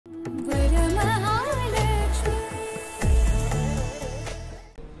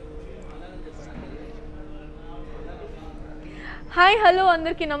Hi, hello,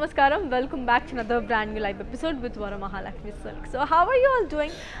 Andarki Namaskaram. Welcome back to another brand new live episode with Varamahalakshmi Silks. So, how are you all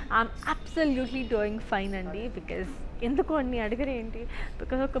doing? I'm absolutely doing fine, Andy, because ఎందుకు అన్ని అడిగారు ఏంటి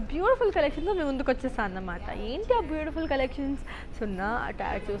because ఒక beautiful కలెక్షన్తో మేము ముందుకు వచ్చేస్తాను అన్నమాట. ఏంటి ఆ బ్యూటిఫుల్ కలెక్షన్స్ సున్నా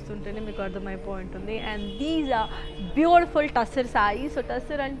ట్యాగ్ చూస్తుంటేనే మీకు అర్థమైపోయి ఉంటుంది. And these are beautiful tussar saris. So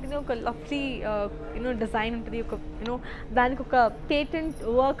tussar అంటేనే ఒక లవ్లీ డిజైన్ ఉంటుంది, ఒక దానికి ఒక పేటెంట్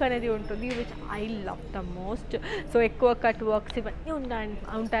వర్క్ అనేది ఉంటుంది which I love the most. So ఎక్కువ కట్ వర్క్స్ ఇవన్నీ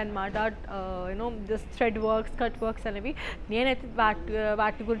ఉంటాయన్నమాట. This thread works, cut works అనేవి నేనైతే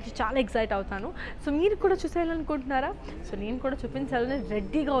వాటి గురించి చాలా ఎక్సైట్ అవుతాను. సో మీరు కూడా చూసేయాలనుకుంటున్నారా? సో నేను కూడా చూపించాలని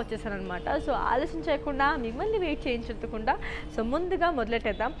రెడీగా వచ్చేసాను అనమాట. సో ఆలోచన చేయకుండా మిమ్మల్ని వెయిట్ చేయించకుండా సో ముందుగా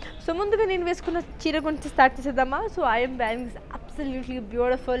మొదలెట్టేద్దాం. సో ముందుగా నేను వేసుకున్న చీర గురించి స్టార్ట్ చేసేద్దామా? So I'm wearing this absolutely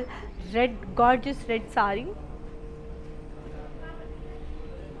beautiful red gorgeous red sorry.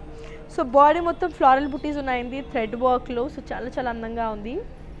 So body మొత్తం ఫ్లోరల్ బుటీస్ ఉన్నాయండి థ్రెడ్ వర్క్లో. సో చాలా చాలా అందంగా ఉంది.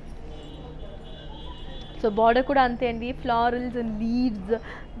 సో బార్డర్ కూడా అంతే అండి, florals and leaves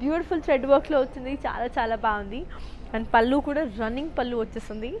beautiful thread వర్క్లో వచ్చింది. చాలా చాలా బాగుంది. అండ్ పళ్ళు కూడా రన్నింగ్ పళ్ళు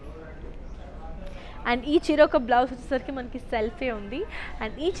వచ్చేస్తుంది. అండ్ ఈ చీర ఒక బ్లౌజ్ వచ్చేసరికి మనకి సెల్ఫే ఉంది.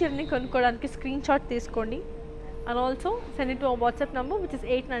 అండ్ ఈ చీరని కొనుక్కోవడానికి స్క్రీన్ షాట్ తీసుకోండి. And also send it to WhatsApp number which is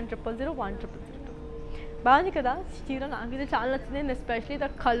 8900010002. బాగుంది కదా చీర? నాకు ఇది చాలా నచ్చింది. And especially the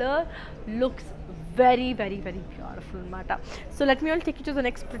colour looks very very very beautiful anamata. So let me all take you to the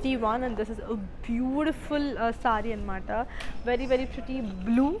next pretty one, and this is a beautiful saree anamata. Very very pretty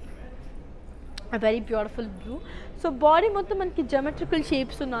blue, a very beautiful blue. So body mottham manki geometrical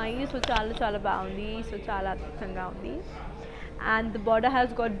shapes unnayi. So chaala chaala baagundi. So chaala adbhutanga undi. And the border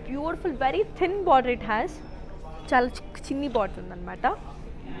has got beautiful very thin border. It has chaala chinni border undanamata.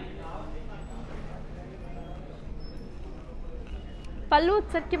 పళ్ళు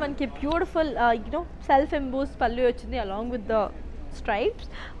వచ్చేసరికి మనకి beautiful self embossed పళ్ళు వచ్చింది along with the stripes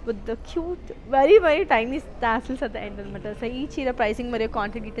with the cute very very tiny tassels at the end అనమాట. So ఈ చీర pricing మరియు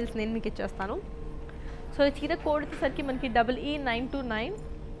contact details నేను మీకు ఇచ్చేస్తాను. సో ఈ చీర కోడ్ వచ్చేసరికి మనకి EE929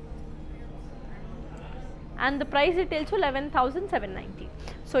 and the price details 11,790.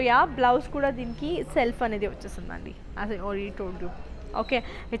 So yeah blouse కూడా దీనికి సెల్ఫ్ అనేది వచ్చేస్తుందండి as I already told you. Okay,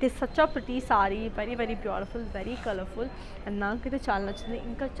 it is such a pretty sorry, very very beautiful, very colourful. And నాకైతే చాలా నచ్చింది.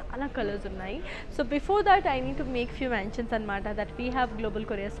 ఇంకా చాలా కలర్స్ ఉన్నాయి. So before that I need to make few mentions అనమాట that we have global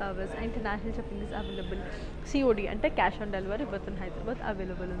courier service, international shipping is available, COD అంటే cash on delivery with in Hyderabad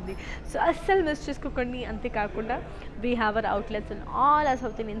available ఉంది. So అస్సలు మిస్ చేసుకోకండి. అంతేకాకుండా we have our outlets in all our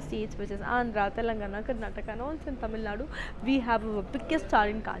South Indian states which is Andhra, Telangana, Karnataka and also in Tamil Nadu. We have our biggest store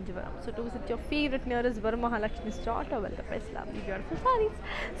in Kancheepuram. So to visit your favorite nearest Varamahalakshmi store to well the best lovely beautiful sarees.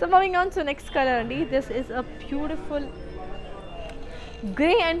 So moving on to next color andi. This is a beautiful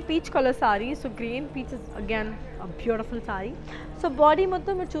grey and peach color saree. So grey and peach is again a beautiful saree. So body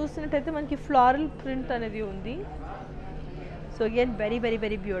మొత్తం మీరు చూస్తున్నట్టయితే మనకి floral print అనేది ఉంది. So again very very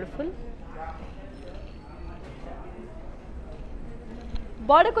very beautiful.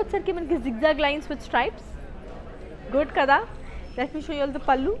 బార్డర్కి వచ్చేసరికి మనకి zigzag lines with stripes. Good కదా? Let me show you all the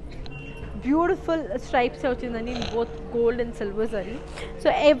పళ్ళు. బ్యూటిఫుల్ స్ట్రైప్స్ వచ్చిందండి in both gold and silver sorry. So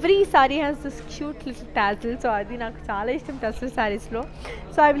every sorry has this cute little tassel. So అది నాకు చాలా ఇష్టం tussar సారీస్లో.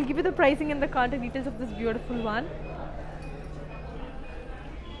 So I will give you the pricing and the contact details of this beautiful one.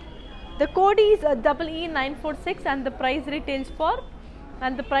 The code is EE946 and the price retails for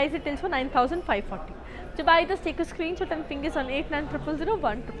 9,540. So buy this, take a screenshot and ping us on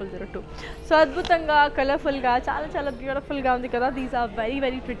 8900010002. So అద్భుతంగా కలర్ఫుల్గా చాలా చాలా బ్యూటిఫుల్గా ఉంది కదా. These are very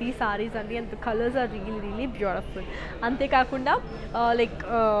very pretty saris అండి and the colours are really really beautiful. అంతేకాకుండా like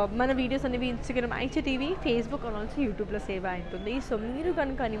మన వీడియోస్ అనేవి Instagram, IGTV, Facebook and also యూట్యూబ్లో సేవ్ అవుతుంది. సో మీరు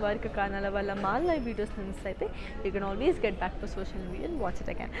కనుక అనివార్య కారణాల వల్ల మా లైవ్ వీడియోస్ మిస్ అయితే you can always get back to social media and watch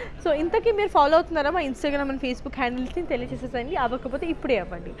it again. So ఇంతకీ మీరు ఫాలో అవుతున్నారా మా ఇన్స్టాగ్రామ్ అండ్ ఫేస్బుక్ హ్యాండిల్స్ని? తెలియజేసేసండి. అవ్వకపోతే ఇప్పుడే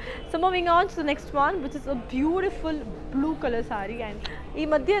అవ్వండి. So moving on to the next one which is a beautiful blue color saree. And ఈ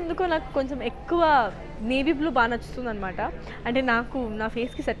మధ్య ఎందుకో నాకు కొంచెం ఎక్కువ నేవీ బ్లూ బాగా నచ్చుతుంది అనమాట. అంటే నాకు నా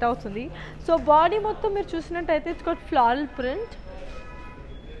ఫేస్కి సెట్ అవుతుంది. సో బాడీ మొత్తం మీరు చూసినట్టయితే it's got floral print.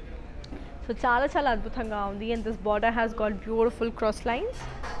 So చాలా చాలా అద్భుతంగా ఉంది. And this border has got beautiful cross lines.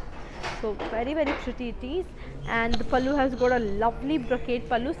 So very very pretty it is. And the pallu has got a lovely brocade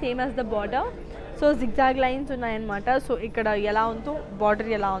pallu same as the border. So zigzag lines ఉన్నాయన్నమాట. So ఇక్కడ ఎలా ఉందో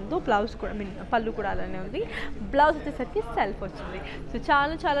border ఎలా ఉందో blouse కూడా పళ్ళు కూడా అలానే ఉంది. బ్లౌజ్ వచ్చేసరికి సెల్ఫ్ వచ్చింది. సో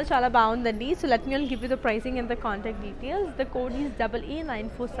చాలా చాలా చాలా బాగుందండి. So let me give you the pricing and the contact details. The code is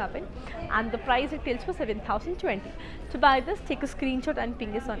EE947 and the price it tells for 7020. To buy this, take a screenshot and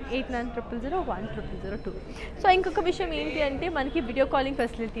ping us on 8900010002. So ఇంకొక విషయం ఏంటి అంటే మనకి video calling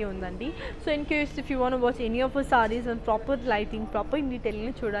facility ఉందండి. So in case if you want watch any of our saris and proper lighting proper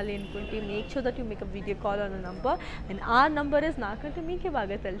detailing చూడాలి అనుకుంటే make sure that you make a video call on a number and ఆ number is నాకంటే మీకే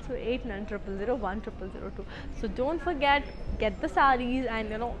బాగా తెలుసు 8900010002. So don't forget get the saris and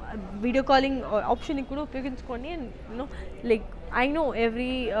you know video calling option కూడా ఉపయోగించుకోండి. And you know like I know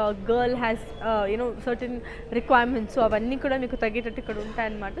every girl has certain requirements, so avanni kuda meeku taggetattu ikkada untayi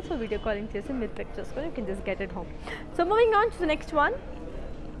annamata. So video calling chesi meer pick cheskoni, you can just get it home. So moving on to the next one.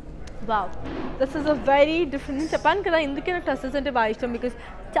 Wow, this is a very different chappan kada induke na tussars ante baa ishtam because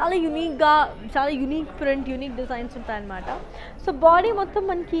chaala unique ga chaala unique print unique designs untayi annamata. So body mottham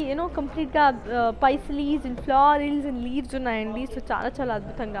manki complete ga paisleys and florals and leaves unnayandi. So chaala chaala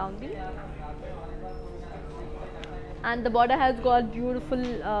adbhutanga undi. And the border has got beautiful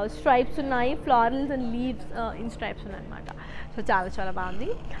stripes ఉన్నాయి, florals and leaves in stripes ఉన్నాయి అన్నమాట. So చాలా చాలా బాగుంది.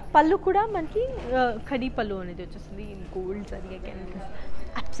 పళ్ళు కూడా మనకి కడి పళ్ళు అనేది వచ్చేస్తుంది in gold saree again. It is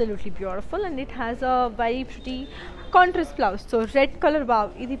absolutely beautiful and it has a very pretty contrast blouse. So red color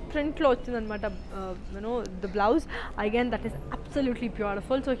ఇది print లో వచ్చింది అనమాట. The blouse again that is absolutely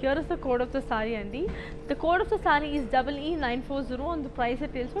beautiful. So here is the code of the saree అండి. The code of the saree is EE940 and the price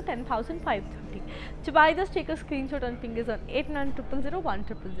it is for 10,530. To buy this, take a screenshot and ping us on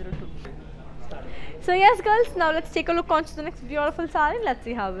 8900010002. So yes girls, now let's take a look onto the next beautiful saree. Let's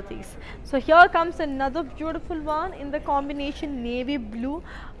see how it is. So here comes another beautiful one in the combination navy blue,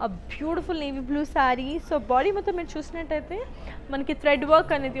 a beautiful navy blue saree. So body మొత్తం మీరు చూసినట్టయితే మనకి thread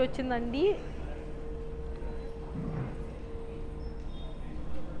work అనేది వచ్చిందండి.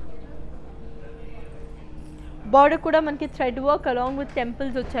 Border కూడా మనకి thread work along with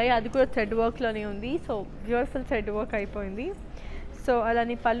temples వచ్చాయి, అది కూడా థ్రెడ్ వర్క్లోనే ఉంది. సో బ్యూటిఫుల్ థ్రెడ్ వర్క్ అయిపోయింది. సో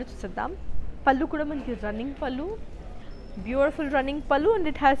అలానే పళ్ళు చూసేద్దాం. పళ్ళు కూడా మనకి రన్నింగ్ పళ్ళు, బ్యూటిఫుల్ రన్నింగ్ పళ్ళు and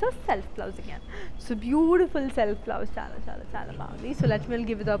it has a self blouse again. So beautiful self blouse చాలా చాలా చాలా బాగుంది. So let me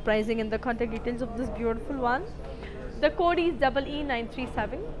give the pricing and the contact details of this beautiful one. The code is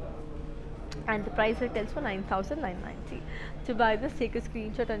EE937 and the price it tells for 9,990. To buy this, take a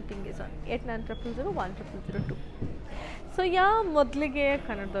screenshot and ping us on 8900010002. So ಮೊದಲಿಗೆ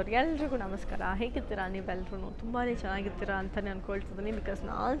ಕನ್ನಡದವ್ರು ಎಲ್ರಿಗೂ ನಮಸ್ಕಾರ. ಹೇಗಿರ್ತೀರಾ ನೀವೆಲ್ಲರೂ? ತುಂಬಾ ಚೆನ್ನಾಗಿರ್ತೀರಾ ಅಂತಲೇ ಅಂದ್ಕೊಳ್ತಿದ್ದೀನಿ because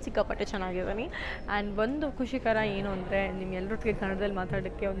ನಾನು ಸಿಕ್ಕಾಪಟ್ಟೆ ಚೆನ್ನಾಗಿದ್ದೀನಿ. And ಒಂದು ಖುಷಿಕರ ಏನು ಅಂದರೆ ನಿಮ್ಮೆಲ್ಲರೊಟ್ಟಿಗೆ ಕನ್ನಡದಲ್ಲಿ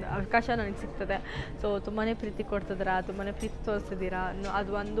ಮಾತಾಡೋಕ್ಕೆ ಒಂದು ಅವಕಾಶ ನನಗೆ ಸಿಗ್ತದೆ. ಸೊ ತುಂಬಾ ಪ್ರೀತಿ ಕೊಡ್ತಿದ್ದೀರಾ, ತುಂಬಾ ಪ್ರೀತಿ ತೋರಿಸ್ತಿದ್ದೀರಾ,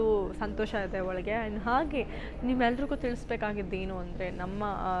 ಅದು ಒಂದು ಸಂತೋಷ ಇದೆ ಒಳಗೆ. ಆ್ಯಂಡ್ ಹಾಗೆ ನಿಮ್ಮೆಲ್ರಿಗೂ ತಿಳಿಸ್ಬೇಕಾಗಿದ್ದೇನು ಅಂದರೆ ನಮ್ಮ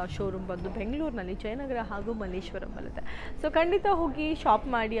ಶೋರೂಮ್ ಬಂದು ಬೆಂಗಳೂರಿನಲ್ಲಿ ಜಯನಗರ ಹಾಗೂ ಮಲ್ಲೇಶ್ವರಮಲ್ಲಿದೆ. ಸೊ ಖಂಡಿತ ಹೋಗಿ ಶಾಪ್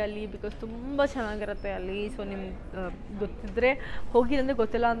ಮಾಡಿ ಅಲ್ಲಿ ಬಿಕಾಸ್ ತುಂಬ ಚೆನ್ನಾಗಿರುತ್ತೆ ಅಲ್ಲಿ. ಸೊ ನಿಮ್ಗೆ ಗೊತ್ತಿದ್ದರೆ ಹೋಗಿ ಅಂದರೆ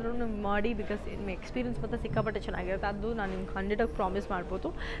ಗೊತ್ತಿಲ್ಲ ಅಂದ್ರೂ ಮಾಡಿ ಬಿಕಾಸ್ ನಿಮ್ಮ ಎಕ್ಸ್ಪೀರಿಯನ್ಸ್ ಮತ್ತು ಸಿಕ್ಕಾಪಟ್ಟೆ ಚೆನ್ನಾಗಿರುತ್ತೆ. ಅದು ನಾನು ನಿಮ್ಗೆ 100% ಪ್ರಾಮಿಸ್ ಮಾಡ್ಬೋದು.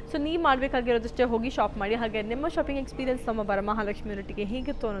 ಸೊ ನೀವು ಮಾಡಬೇಕಾಗಿರೋದಷ್ಟೇ ಹೋಗಿ ಶಾಪ್ ಮಾಡಿ. ಹಾಗೆ ನಿಮ್ಮ ಶಾಪಿಂಗ್ ಎಕ್ಸ್ಪೀರಿಯನ್ಸ್ ನಮ್ಮ ವರಮಹಾಲಕ್ಷ್ಮಿ ಲಟಿಗೆ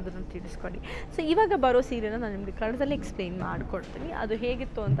ಹೇಗಿತ್ತು ಅನ್ನೋದನ್ನು ತಿಳಿಸ್ಕೊಡಿ. ಸೊ ಇವಾಗ ಬರೋ ಸೀರೆನ ನಾನು ನಿಮಗೆ ಕನ್ನಡದಲ್ಲಿ ಎಕ್ಸ್ಪ್ಲೈನ್ ಮಾಡಿಕೊಡ್ತೀನಿ. ಅದು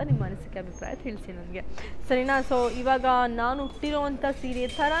ಹೇಗಿತ್ತು ಅಂತ ನಿಮ್ಮ ಅನಿಸಿಕೆ ಅಭಿಪ್ರಾಯ ತಿಳಿಸಿ ನನಗೆ, ಸರಿನಾ? ಸೊ ಇವಾಗ ನಾನು ಹುಟ್ಟಿರೋವಂಥ ಸೀರೆ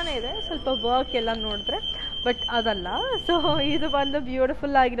ಥರನೇ ಇದೆ, ಸ್ವಲ್ಪ ವರ್ಕ್ ಎಲ್ಲ ನೋಡಿದ್ರೆ, ಬಟ್ ಅದಲ್ಲ. ಸೊ ಇದು ಬಂದು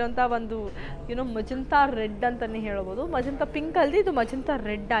ಬ್ಯೂಟಿಫುಲ್ ಆಗಿರೋಂಥ ಒಂದು ಮಜಂತಾ ರೆಡ್ ಅಂತಲೇ ಹೇಳ್ಬೋದು. ಮಜಂತಾ ಪಿಂಕ್ ಅಲ್ಲದೆ ಇದು ಮಜಂತಾ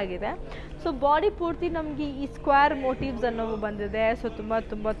ರೆಡ್ ಆಗಿದೆ. ಸೊ ಬಾಡಿ ಪೂರ್ತಿ ನಮಗೆ ಈ ಸ್ಕ್ವೇರ್ ಮೋಟಿವ್ಸ್ ಅನ್ನೋವು ಬಂದಿದೆ. ಸೊ ತುಂಬ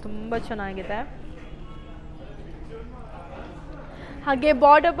ತುಂಬ ತುಂಬ ಚೆನ್ನಾಗಿದೆ. ಹಾಗೆ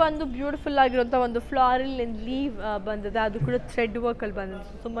ಬಾರ್ಡರ್ ಬಂದು ಬ್ಯೂಟಿಫುಲ್ ಆಗಿರೋಂಥ ಒಂದು ಫ್ಲಾರಲ್ ಆ್ಯಂಡ್ ಲೀವ್ ಬಂದಿದೆ, ಅದು ಕೂಡ ಥ್ರೆಡ್ ವರ್ಕಲ್ಲಿ ಬಂದಿದೆ.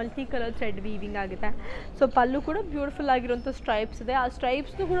 So multi colour thread weaving ಆಗಿದೆ. ಸೊ ಪಲ್ಲು ಕೂಡ ಬ್ಯೂಟಿಫುಲ್ ಆಗಿರೋಂಥ ಸ್ಟ್ರೈಪ್ಸ್ ಇದೆ, ಆ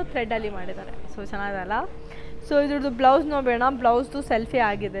ಸ್ಟ್ರೈಪ್ಸ್ನು ಕೂಡ ಥ್ರೆಡ್ಡಲ್ಲಿ ಮಾಡಿದ್ದಾರೆ. ಸೊ ಚೆನ್ನಾಗಲ್ಲ. ಸೊ ಇದ್ರದ್ದು ಬ್ಲೌಸ್ ನೋಡೋಣ. ಬ್ಲೌಸ್ದು ಸೆಲ್ಫಿ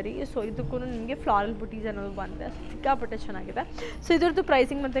ಆಗಿದೆ ರೀ. ಸೊ ಇದಕ್ಕೂ ನಿಮಗೆ ಫ್ಲಾರಲ್ ಬುಟೀಸ್ ಅನ್ನೋದು ಬಂದಿದೆ. ಸಿಕ್ಕಾಪಟ್ಟೆ ಚೆನ್ನಾಗಿದೆ. ಸೊ ಇದ್ರದ್ದು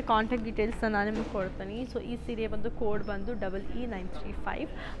ಪ್ರೈಸಿಂಗ್ ಮತ್ತು ಕಾಂಟ್ಯಾಕ್ಟ್ ಡೀಟೇಲ್ಸ್ನ ನಾನು ನಿಮಗೆ ಕೊಡ್ತೀನಿ. ಸೊ ಈ ಸೀರೆ ಬಂದು ಕೋಡ್ ಬಂದು EE935,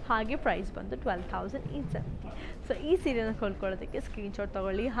 ಹಾಗೆ ಪ್ರೈಸ್ ಬಂದು 12,870. ಸೊ ಈ ಸೀರೆನ ಕೊಳ್ಕೊಳ್ಳೋದಕ್ಕೆ ಸ್ಕ್ರೀನ್ಶಾಟ್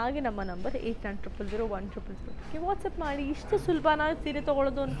ತೊಗೊಳ್ಳಿ. ಹಾಗೆ ನಮ್ಮ ನಂಬರ್ 8900010002ಗೆ ವಾಟ್ಸಪ್ ಮಾಡಿ. ಇಷ್ಟು ಸುಲಭನ ಸೀರೆ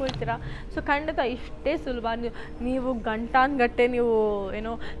ತೊಗೊಳ್ಳೋದು ಅಂದ್ಕೊಳ್ತೀರಾ? ಸೊ ಖಂಡಿತ ಇಷ್ಟೇ ಸುಲಭ. ನೀವು ಗಂಟಾನುಗಟ್ಟೆ ನೀವು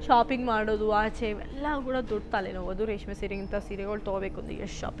ಶಾಪಿಂಗ್ ಮಾಡೋದು ಆಚೆ ಎಲ್ಲ ಕೂಡ ದೊಡ್ಡ ತಲೆನೋವು ರೇಷ್ಮೆ ಸೀರೆ ಇಂಥ ಸೀರೆಗಳು ತೊಗೋಬೇಕು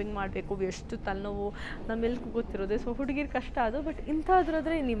ಎಷ್ಟು ಶಾಪಿಂಗ್ ಮಾಡಬೇಕು ಎಷ್ಟು ತಲೆನೋವು ನಮ್ಮೆಲ್ಲಿ ಗೊತ್ತಿರೋದೆ. ಸೊ ಹುಡುಗಿರು ಕಷ್ಟ ಅದು. ಬಟ್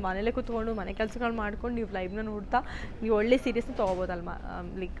ಇಂಥದ್ರಾದ್ರೆ ನೀವು ಮನೇಲೆ ಕೂತ್ಕೊಂಡು ಮನೆ ಕೆಲಸಗಳು ಮಾಡ್ಕೊಂಡು ನೀವು ಲೈವ್ನ ನೋಡ್ತಾ ನೀವು ಒಳ್ಳೆ ಸೀರೀಸ್ನ ತೊಗೋಬೋದಲ್ವ,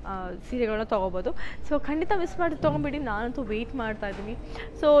 ಲೈಕ್ సీరియల్గా తోగబోదు. సో ఖండిత మిస్ ಮಾಡಿ ತೊಗೊಂಬಿಡಿ. నానంతో వెయిట్ ಮಾಡ್ತಾ ఇದ್ದೀನಿ.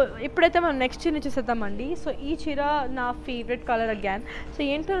 సో ఇప్పుడైతే మనం నెక్స్ట్ చీర చూసేద్దామండి. సో ఈ చీర నా ఫేవరెట్ కలర్ అగైన్. సో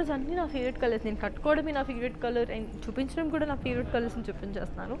ఏంటో అన్నీ నా ఫేవరెట్ కలర్స్, నేను కట్టుకోవడమే నా ఫేవరెట్ కలర్ అండ్ చూపించడం కూడా నా ఫేవరెట్ కలర్స్ని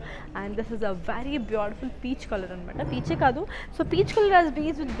చూపించేస్తాను. And this is a very beautiful peach colour అనమాట. పీచే కాదు, సో పీచ్ కలర్ యాజ్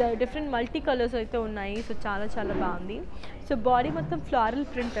బీస్ విత్ డిఫరెంట్ మల్టీ కలర్స్ అయితే ఉన్నాయి. సో చాలా చాలా బాగుంది. సో బాడీ మొత్తం ఫ్లారల్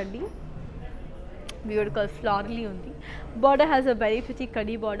ప్రింట్ అండి, బ్యూటిఫుల్ ఫ్లారలీ ఉంది. Border has a very pretty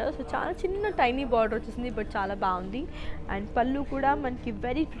khadi border. So చాలా చిన్న టైనీ బార్డర్ వచ్చేసింది, బట్ చాలా బాగుంది. అండ్ పళ్ళు కూడా మనకి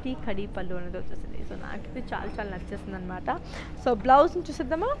వెరీ ప్రిటీ కడీ పళ్ళు అనేది వచ్చేసింది. సో నాకైతే చాలా చాలా నచ్చేసింది అనమాట. సో బ్లౌజ్ని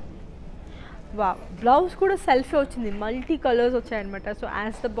చూసేద్దామా. వా, బ్లౌజ్ కూడా సెల్ఫే వచ్చింది, మల్టీ కలర్స్ వచ్చాయన్నమాట. So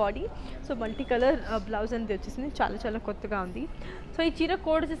as the body, so multi colour blouse అనేది వచ్చేసింది, చాలా చాలా కొత్తగా ఉంది. సో ఈ చీర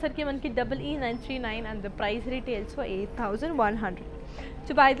కోడ్ వచ్చేసరికి మనకి EE939 and the price retails for 8100.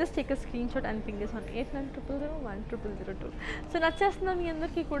 To buy this, take a screenshot and ping us on 8900010002. So నచ్చేస్తున్నాం మీ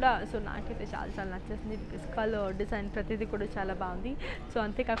అందరికీ కూడా. సో నాకైతే చాలా చాలా నచ్చేస్తుంది, బికాస్ కలర్ డిజైన్ ప్రతిదీ కూడా చాలా బాగుంది. సో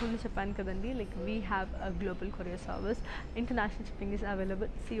అంతేకాకుండా చెప్పాను కదండి, like we have a global courier service, international shipping is available,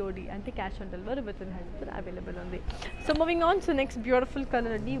 COD అంటే cash on delivery with in Hyderabad available ఉంది. So moving on, so next beautiful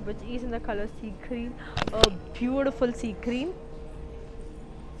colour అండి, which is in the colour sea green, beautiful sea green.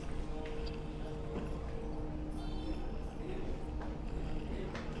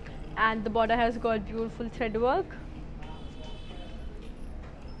 And the border has got beautiful thread work.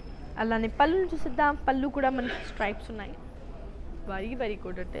 అలానే పళ్ళుని చూసిద్దాం. పళ్ళు కూడా మనకి stripes ఉన్నాయి, very very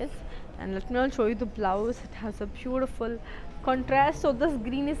good it is. And let me also show you the blouse. It has a beautiful contrast. So this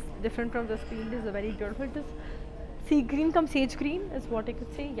green is different from this green. It is a very beautiful, it is sea green come sage green is what I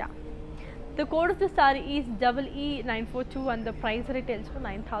could say. Yeah, the code of the saree is EE942 and the price retails for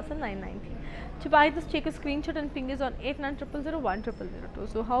 9990. To buy this, take a screenshot and ping us on 8900010002.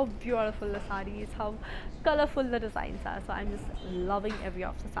 So how beautiful the saree is, how colorful the designs are. So I'm just loving every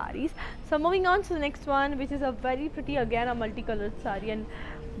of the sarees. So moving on to the next one, which is a very pretty, again a multicolored saree, and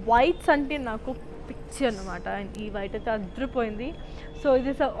whites ante naku పిచ్చి అనమాట. And ఈ white అయితే అద్రిపోయింది. So ఇది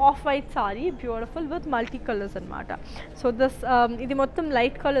is off white sorry, beautiful with multi colours అనమాట. So this ఇది మొత్తం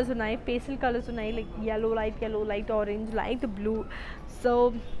light colours ఉన్నాయి, pastel colours ఉన్నాయి, like yellow, light orange, light blue. So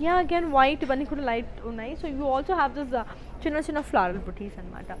yeah again white, ఇవన్నీ కూడా లైట్ ఉన్నాయి. So you also have this చిన్న చిన్న ఫ్లారల్ బుటీస్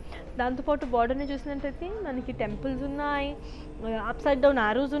అనమాట. దాంతోపాటు బార్డర్ని చూసినట్టయితే మనకి టెంపుల్స్ ఉన్నాయి, అప్ సైడ్ డౌన్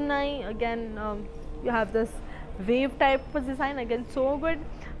ఆరోస్ ఉన్నాయి. Again you have this wave type design, again so good.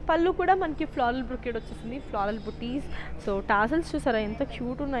 పళ్ళు కూడా మనకి ఫ్లారల్ బ్రొకేడ్ వచ్చేసింది, ఫ్లారల్ బుటీస్. సో టాజల్స్ చూసారా ఎంత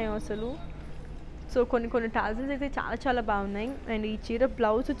క్యూట్ ఉన్నాయో అసలు. సో కొన్ని టాజల్స్ అయితే చాలా చాలా బాగున్నాయి. అండ్ ఈ చీర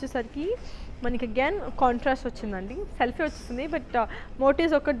బ్లౌజ్ వచ్చేసరికి మనకి అగైన్ కాంట్రాస్ట్ వచ్చిందండి, సెల్ఫీ వచ్చేసింది, బట్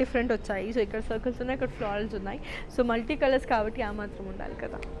మోటివ్స్ ఒక డిఫరెంట్ వచ్చాయి. సో ఇక్కడ సర్కిల్స్ ఉన్నాయి, ఇక్కడ ఫ్లారల్స్ ఉన్నాయి. సో మల్టీ కలర్స్ కాబట్టి ఆ మాత్రం ఉండాలి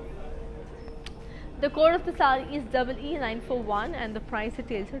కదా. The code of the saree is EE941 and the price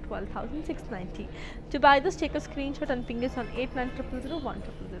retails at 12,690. To buy this, take a screenshot and ping us on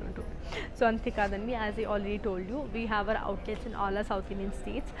 8900010002. So ante kadandi, as I already told you, we have our outlets in all our South Indian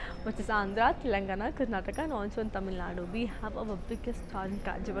states, which is Andhra, Telangana, Karnataka and also in Tamil Nadu. We have our biggest store in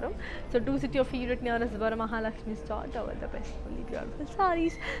Kancheepuram. So do visit your favorite nearest Varamahalakshmi store to our the best fully beautiful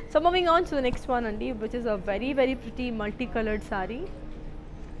sarees. So moving on to the next one andi, which is a very very pretty multicolored saree.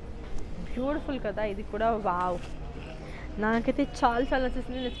 Beautiful కదా ఇది కూడా. Wow, నాకైతే చాలా చాలా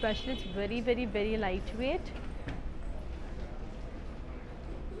నచ్చేసింది. Especially it's very very very light weight.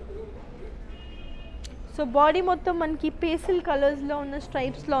 So body మొత్తం మనకి pastel కలర్స్లో ఉన్న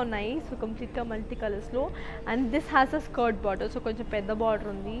స్ట్రైప్స్లో ఉన్నాయి. సో కంప్లీట్గా మల్టీ కలర్స్లో. And this has a skirt border. So కొంచెం పెద్ద బార్డర్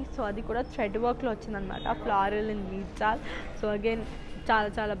ఉంది. సో అది కూడా థ్రెడ్ వర్క్లో వచ్చిందనమాట, ఫ్లారల్ అండ్ వీవ్చాల్. సో అగైన్ చాలా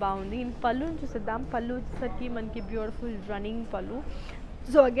చాలా బాగుంది. ఇన్ పళ్ళుని చూసేద్దాం. పళ్ళు వచ్చేసరికి మనకి బ్యూటిఫుల్ రన్నింగ్ పళ్ళు.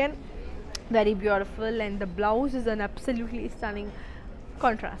 So again very beautiful, and the blouse is an absolutely stunning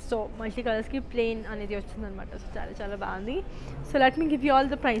contrast. So multi colors ki plain anedi ochindannamata. So chala chala bagundi. So let me give you all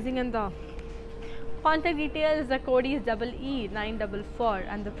the pricing and the contact details. The code is EE944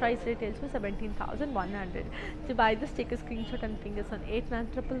 and the price retails for 17,100. To buy this, take a screenshot and ping us on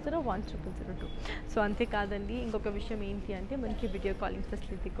 8900010002. So ante kadandi, inkoka vishayam enti ante manki video calling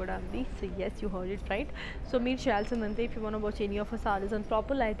facility kuda undi. So yes, you heard it right. So meer cheyalsindante, if you want to watch any of our sarees on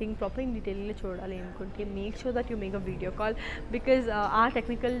proper lighting, proper in detail lo chodali anukunte, make sure that you make a video call, because our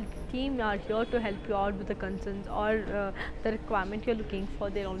technical team are here to help you out with the concerns or the requirement you're looking for.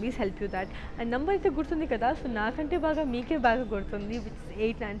 They'll always help you that. And number is గుర్తుంది కదా. So నాకంటే బాగా మీకే బాగా గుర్తుంది, which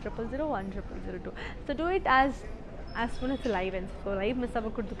 8900010002. So do it as as soon as the live ends. So live miss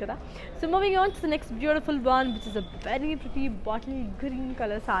avvakudu kada. So moving on to the next beautiful one, which is a very pretty bottle green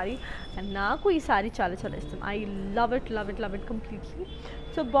color saree, and naaku ee saree chala ishtam. I love it completely.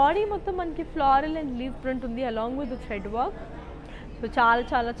 So body mottham manki floral and leaf print undi along with the thread work. So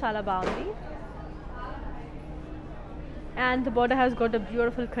chala baagundi. And the border has got a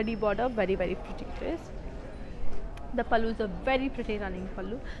beautiful khadi border, very pretty it is. The pallu is a very pretty running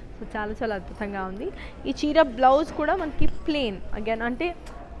pallu. So chala adbhutanga undi. Ee cheera blouse kuda manaki plain again ante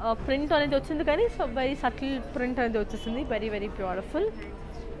print anedi ochindi kani, so very subtle print anedi vachesindi, very beautiful.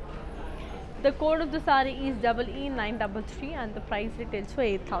 The code of the saree is EE933 and the price retails for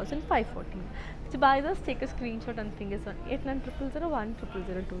 8,514. To buy this, take a screenshot and ping us on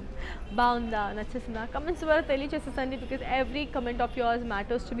 8900010002. Baunda, nachesina. Comments were telechesesandi because every comment of yours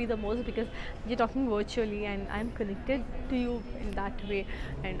matters to me the most, because you're talking virtually and I'm connected to you in that way.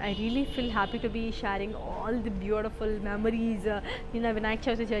 And I really feel happy to be sharing all the beautiful memories. When I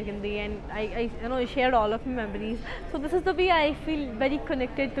chose Jargandi, and I shared all of my memories. So this is the way I feel very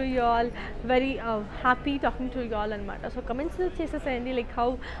connected to you all. Very happy talking to you all and matter. So comments chesesandi, like how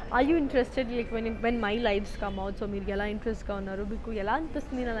are you interested, like when my lives come out. So meer ela interest ga unnaru, meeku ela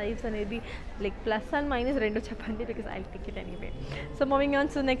anpistundi na lives anedi, like plus and minus rendu cheppandi, because I'll take it anyway. So moving on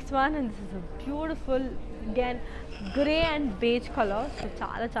to the next one, and this is a beautiful again grey and beige color. So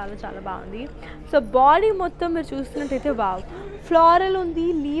chala baagundi. So body mottham meer chustunnataithe wow, floral undi,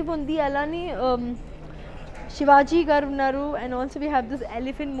 leaf undi, alani Shivaji garu unnaru, and also we have this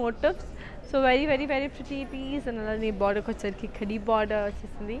elephant motifs. So very pretty piece, and alani border kochesariki khadi border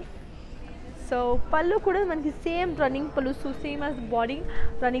vachesindi. So pallu kuda manaki same running pallu, so same as the body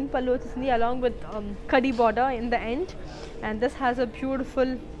running pallu vachesindi along with khadi border in the end. And this has a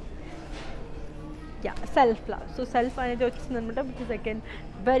beautiful self blouse. So self anedi vachesindi anamata, which is again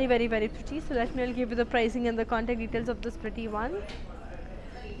very pretty. So let me give you the pricing and the contact details of this pretty one.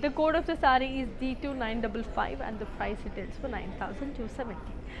 The code of the saree is D2955 and the price retails for 9,270.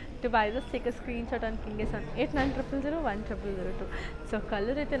 To buy this, take a screenshot and ping us on 8900010002. So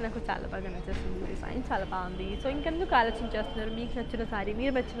color అయితే నాకు చాలా బాగా నచ్చేసింది, design చాలా బాగుంది. So ఇంకెందుకు ఆలోచన చేస్తున్నారు, మీకు నచ్చిన సారీ,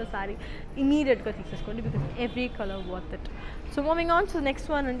 మీరు నచ్చిన సారీ ఇమీడియట్గా తీసేసుకోండి, because every color worth it. So moving on to the next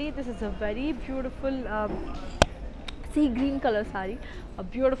one అండి, this is a very beautiful sea green color saree, a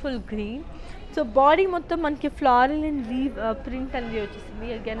beautiful green. So body mottham manki floral and leaf print anedi vachesindi.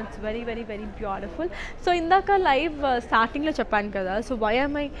 Again it's very beautiful. So indaka live starting lo cheppanu kada, so why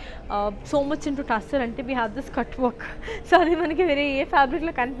am I so much into tussar ante we have this cut work. So adi manaki vere A fabric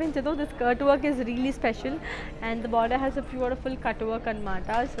lo kanipinchadu, this cut work is really special, and the border has a beautiful cut work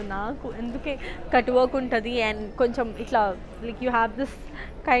anamata. So naaku enduke cut work untadi, and koncham itla like you have this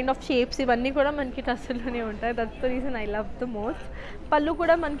kind of shapes, ivanni kuda manki tussar lone untayi. That's the reason I love the most. Pallu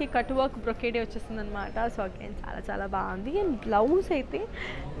kuda manki cut work brocade వచ్చేస్తుంది అనమాట. So again చాలా బాగుంది. And blouse అయితే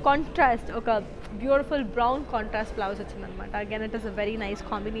contrast, ఒక beautiful brown contrast blouse వచ్చింది అనమాట. Again it is a very nice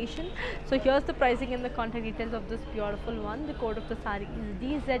combination. So here's the pricing and the contact details of this beautiful one. The code of the sorry is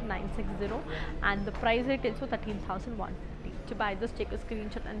DZ960 and the price retails for 13,150. To buy this, take a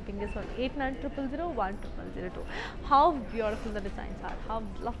screenshot and ping us on 8900010002. How beautiful the designs are, how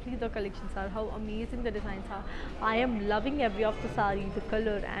lovely the collections are, how amazing the designs are. I am loving every of the saree, the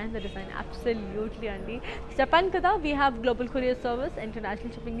color and the design. Absolutely andi. Japan kada, we have global courier service,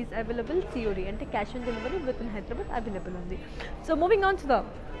 international shipping is available, COD and cash on delivery within Hyderabad available undi. So moving on to the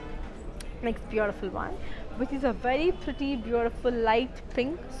next beautiful one, which is a very pretty beautiful light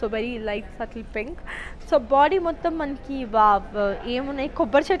pink, so very light subtle pink. So body mottham manki ఏమున్నాయి,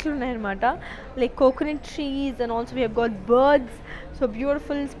 కొబ్బరి చెట్లు ఉన్నాయి అనమాట, like coconut trees, and also we have got birds, so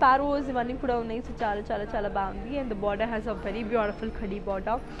beautiful sparrows, ఇవన్నీ కూడా ఉన్నాయి. So చాలా బాగుంది. And the border has a very beautiful khadi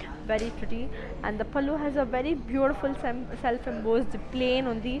border, very pretty, and the pallu has a very beautiful self embossed plain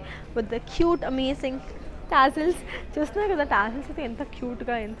ఉంది with the cute amazing tassels. చూస్తున్నారు కదా, tassels అయితే ఎంత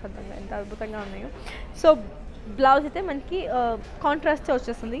క్యూట్గా, ఎంత అందంగా, ఎంత అద్భుతంగా ఉన్నాయో. సో బ్లౌజ్ అయితే మనకి కాంట్రాస్ట్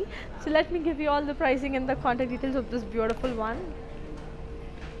వచ్చేస్తుంది. So let me give you all the pricing and the contact details of this beautiful one.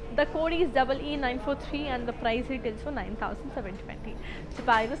 The code is EE943 and the price retails for 9,720. So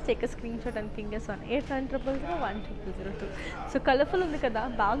buy this, take a screenshot and ping us on 8900010002. So colourful ఉంది కదా,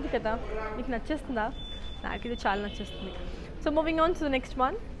 బాగుంది కదా, మీకు నచ్చేస్తుందా? నాకు ఇది చాలా నచ్చేస్తుంది. So moving on to the next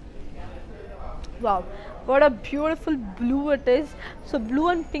one. Wow, what a beautiful blue it is. So blue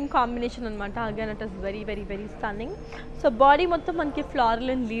and pink combination anamata. Again it is very stunning. So body mottham manki floral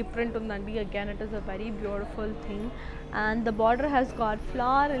and leaf print undandi. Again it is a very beautiful thing, and the border has got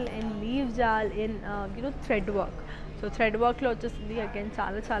floral and leaf jal in thread work. So thread work lo vachesindi. Again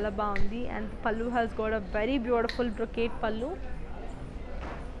చాలా బాగుంది. And the pallu has got a very beautiful brocade pallu,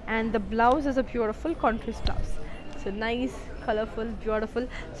 and the blouse is a beautiful contrast blouse. So nice, colorful, beautiful.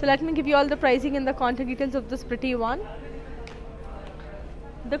 So let me give you all the pricing and the contact details of this pretty one.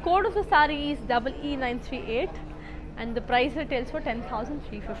 The code of the saree is EE938 and the price retails for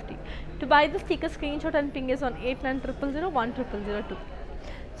 10,350. To buy this, take a screenshot and ping us on 8900010002.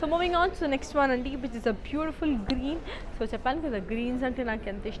 So moving on to the next one, which is a beautiful green. So చెప్పాను కదా greens అంటే నాకు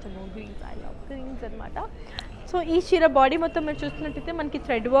ఎంత ఇష్టమో, greens, I love greens అన్నమాట. So ఈ చీర body మొత్తం మీరు చూస్తున్నట్టయితే మనకి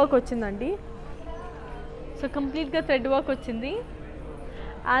థ్రెడ్ వర్క్ వచ్చిందండి. సో కంప్లీట్గా థ్రెడ్ వర్క్ వచ్చింది.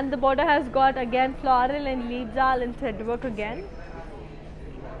 And the border has got again floral and leaf jal and thread work again.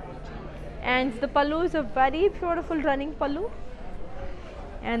 And the pallu is a very beautiful running pallu.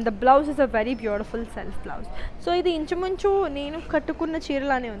 And the blouse is a very beautiful self blouse. So ఇది ఇంచుమించు నేను కట్టుకున్న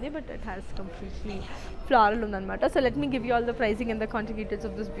చీరలానే ఉంది, but it has completely floral ఉందన్నమాట. So let me give you all the pricing and the contact details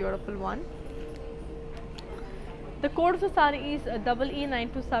of this beautiful one. The code of the saree is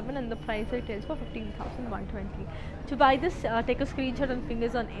EE927 and the price retails for 15,120. To buy this, take a screenshot and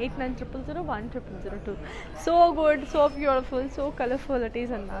fingers on 8900010002. So good, so beautiful, so colorful it is,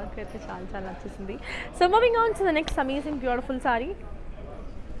 and naakaithe chaala nachesindi. So moving on to the next amazing beautiful saree.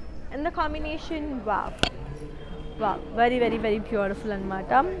 And the combination, wow, very very very beautiful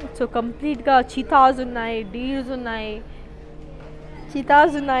annamata. So complete ga cheetahs unnai, deers unnai.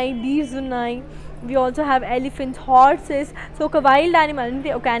 We also have elephants, horses. So oka wild animal ante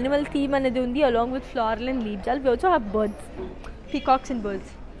oka animal theme anedi undi along with floral and leaf jal. We also have birds, peacocks and birds.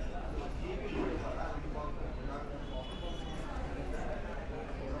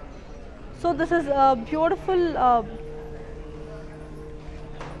 So this is a beautiful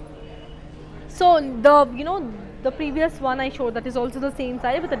so the previous one I showed, that is also the same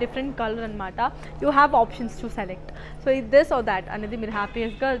saree with a different color and mata. You have options to select. So it's this or that anedi meer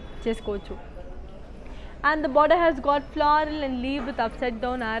happiest ga chesukochu. And the border has got floral and leaf with upside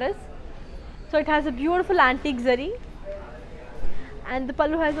down arrows. So it has a beautiful antique zari. And the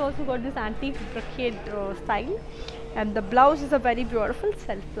pallu has also got this antique brocade style. And the blouse is a very beautiful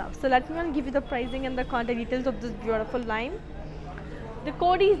self blouse. So let me give you the pricing and the contact details of this beautiful line. The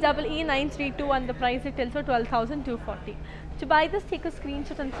code is EE932 and the price retails for 12,240. To buy this, take a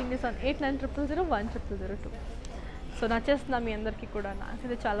screenshot and ping us on 8900010002. So nachestunna మీ అందరికీ కూడా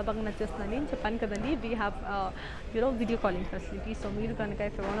నాకైతే చాలా బాగా నచ్చేస్తుందని చెప్పాను కదండి. We have video calling facility. So మీరు కనుక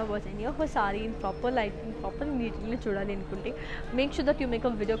if you want watch any of a sorry in proper lighting, proper నీట్గా చూడాలి అనుకుంటే make sure that you make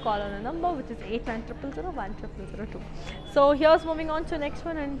a video call on a number which is 8900010002. So here's moving on to next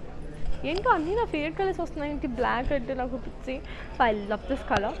one. And ఏంటో అన్నీ నా favourite colours వస్తున్నాయి. Black అంటే నాకు పిచ్చి. So I love this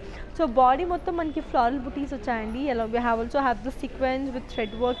colour. So body మొత్తం మనకి floral బుటీస్ వచ్చాయండి. ఎలా we have also have the sequence with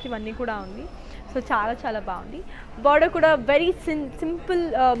thread work ఇవన్నీ కూడా ఉంది. సో చాలా చాలా బాగుంది. బార్డర్ కూడా very simple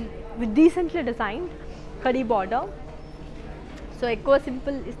with decently designed khadi border. So ఎక్కువ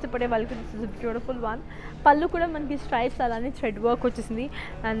సింపుల్ ఇష్టపడే వాళ్ళకి దిస్ ఇస్ బ్యూటిఫుల్ వన్. పళ్ళు కూడా మనకి స్ట్రైప్స్ అలానే థ్రెడ్ వర్క్ వచ్చేసింది.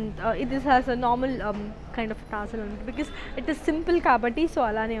 అండ్ ఇది has a normal kind of tassel ఉంది బికాస్ ఇట్ ఈస్ సింపుల్ కాబట్టి. సో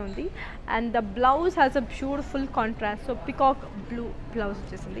అలానే ఉంది. And the blouse has a beautiful contrast. So peacock blue blouse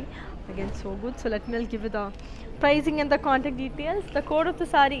వచ్చేసింది. Again, so good. So let me give you the pricing and the contact details. The code of the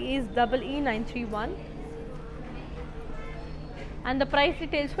saree is EE931 and the price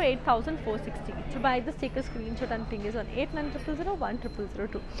retails for 8,460. To buy this, take a screenshot and ping us on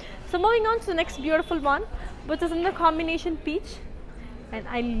 8900010002. So moving on to the next beautiful one, which is in the combination peach. And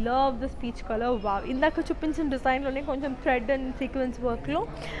I love this peach color. Wow, ఇందాక చూపించిన డిజైన్లోనే కొంచెం thread and sequence వర్క్లో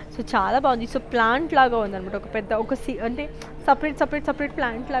so చాలా బాగుంది. So plant లాగా ఉందన్నమాట. ఒక పెద్ద అంటే సపరేట్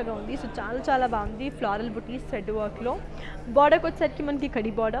ప్లాంట్ లాగా ఉంది. సో చాలా చాలా బాగుంది. ఫ్లారల్ బుటీస్ థ్రెడ్ వర్క్లో. బార్డర్కి వచ్చేసరికి మనకి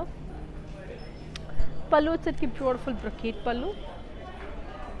కడి బార్డర్. పళ్ళు వచ్చేసరికి బ్యూటిఫుల్ బ్రొకేట్ పళ్ళు.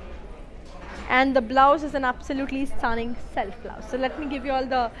 And the blouse is an absolutely stunning self blouse. So let me give you all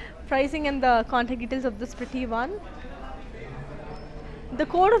the pricing and the contact details of this pretty one. The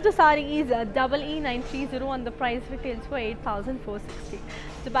code of the saree is EE930 and the price retails for 8,460.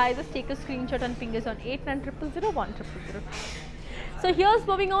 To buy this, take a screenshot and ping us on 8900010002. So here's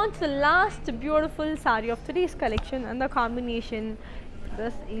moving on to the last beautiful saree of today's collection and the combination.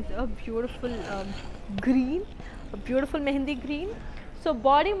 This is a beautiful green, a beautiful mehendi green. So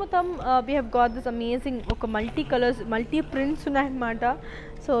body motham we have got this amazing multi colors, multi prints unnayannamata.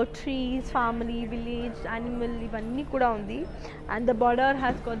 So trees, family, village, animal ivanni kuda undi. And the border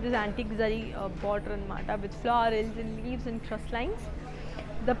has got this antique zari border annamata with florals and leaves and cross lines.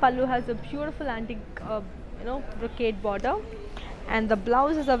 The pallu has a beautiful antique brocade border. And the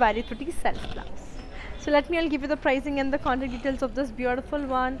blouse is a very pretty self blouse. So let me give you the pricing and the contact details of this beautiful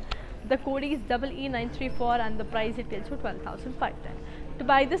one. The code is EE934 and the price retails for 12,510. To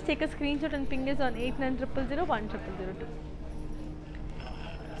buy this, take a screenshot and ping us on 8900010002.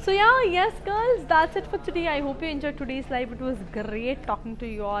 So yeah, yes girls, that's it for today. I hope you enjoyed today's live. It was great talking to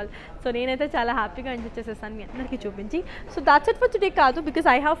you all. So nenaithe chaala happy ga enjoy chesesanu mi andarki chupinchi. So that's it for today kaadu, because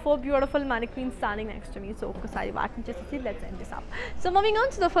I have 4 beautiful mannequins standing next to me. So okkasari vaatni chesesi let's end this up. So moving on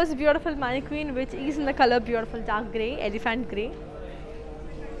to the first beautiful mannequin, which is in the color beautiful dark grey, elephant grey.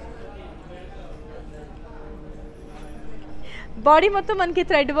 Body mottham manki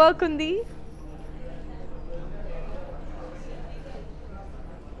thread work undi.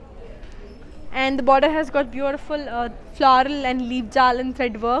 And the border has got beautiful floral and leaf jal and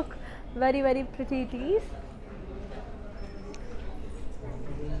thread work. Very pretty it is.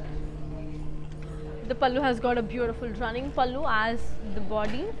 The pallu has got a beautiful running pallu as the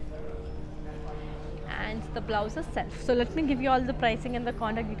body, and the blouse itself. So let me give you all the pricing and the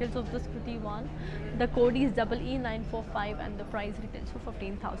contact details of this pretty one. The code is EE945 and the price retails for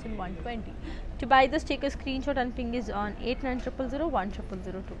 15,120. To buy this, take a screenshot and ping is on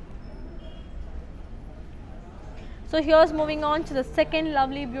 8900010002. So here's moving on to the second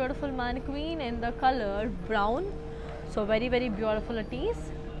lovely beautiful mannequin in the color brown. So very beautiful it is.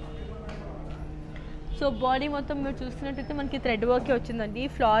 So body మొత్తం మీరు చూస్తున్నట్టయితే మనకి thread work వచ్చిందండి,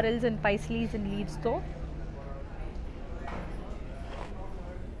 florals and పైస్లీస్ and leaves తో.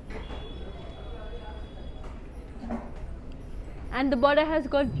 And the border has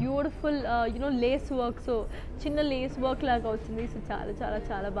got beautiful lace work, so chinna lace work laga vachindi. So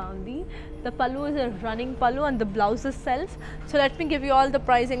chaala baagundi. The pallu is a running pallu and the blouse itself. So let me give you all the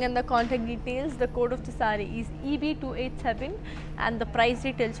pricing and the contact details. The code of the saree is EB287 and the price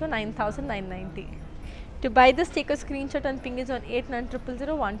retails for 9,990. To buy this, take a screenshot and ping is on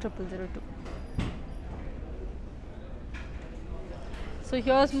 8900010002. So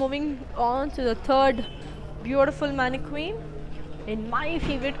here's moving on to the third beautiful mannequin in my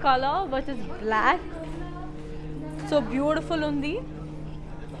favorite color, which is black. So beautiful undi.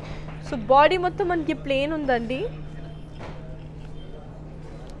 So body mottham manki plain undandi,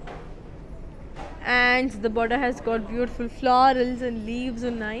 and the border has got beautiful florals and leaves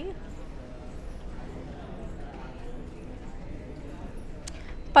unnai.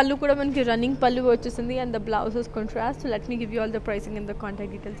 Pallu kuda manki running pallu vachesindi and the blouse is contrast. So let me give you all the pricing and the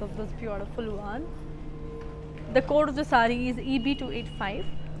contact details of this beautiful one. The code of the saree is EB285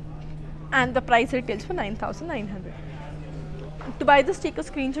 and the price retails for 9,900. To buy this, take a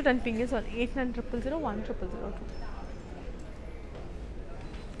screenshot and ping us on 8900010002.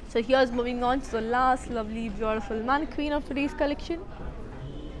 So here's moving on to the last lovely beautiful mannequin of today's collection,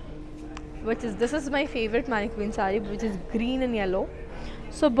 which is, this is my favorite mannequin saree, which is green and yellow.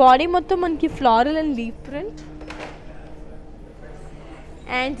 So body mottham manki floral and leaf print,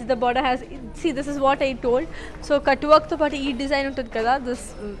 and the border has, see, this is what I told. So cut work to party e design untadi kada, this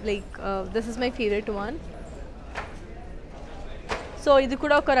this is my favorite one. So ఇది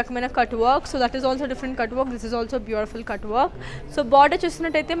కూడా ఒక రకమైన cut work. So that is also different cut work. This is also beautiful cut work. So border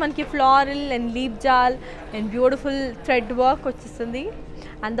చూసినట్టయితే మనకి floral and leave జాల్ and beautiful thread work వచ్చేస్తుంది.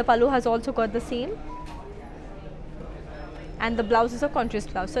 And the పల్లు has also got the same, and the blouse is a contrast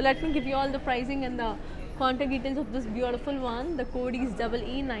blouse. So let me give you all the pricing and the contact details of this beautiful one. The code is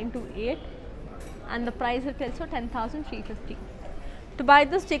EE928 and the price retails for 10,350. To buy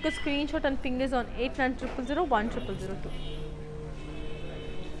this, take a screenshot and ping us on 8900010002.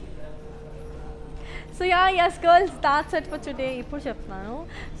 So yeah, yes girls, that's it for today. ఇప్పుడు చెప్తున్నాను.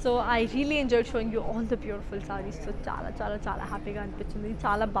 So I really enjoyed showing you all the beautiful sarees. So చాలా హ్యాపీగా అనిపించింది,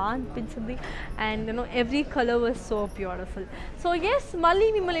 చాలా బాగా అనిపించింది, and every color was so beautiful. So yes, మళ్ళీ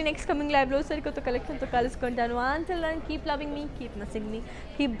మిమ్మల్ని నెక్స్ట్ కమింగ్ లైవ్లో సరికొత్త కలెక్షన్తో కలుసుకుంటాను. Until then, keep loving me, keep nursing me,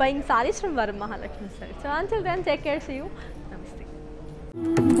 keep buying sarees from Varamahalakshmi Silks. So until then, take care, see you. Namaste.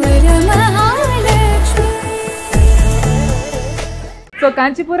 So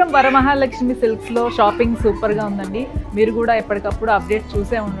Kanchipuram Varamahalakshmi సిల్క్స్లో shopping సూపర్గా ఉందండి. మీరు కూడా ఎప్పటికప్పుడు updates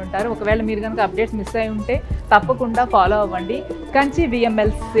చూసే ఉంటుంటారు. ఒకవేళ మీరు కనుక అప్డేట్స్ మిస్ అయి ఉంటే తప్పకుండా ఫాలో అవ్వండి. కంచి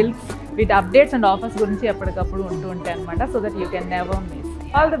విఎంఎల్ సిల్క్స్ వీటి అప్డేట్స్ అండ్ ఆఫర్స్ గురించి ఎప్పటికప్పుడు ఉంటూ ఉంటాయి అనమాట. So that you can never miss.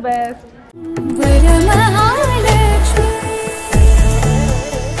 All the best.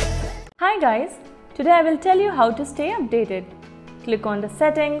 Hi guys, today I will tell you how to stay updated. Click on the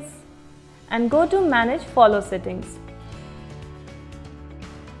settings and go to manage follow settings.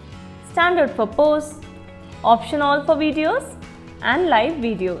 Standard for posts, option all for videos and live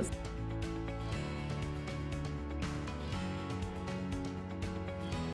videos.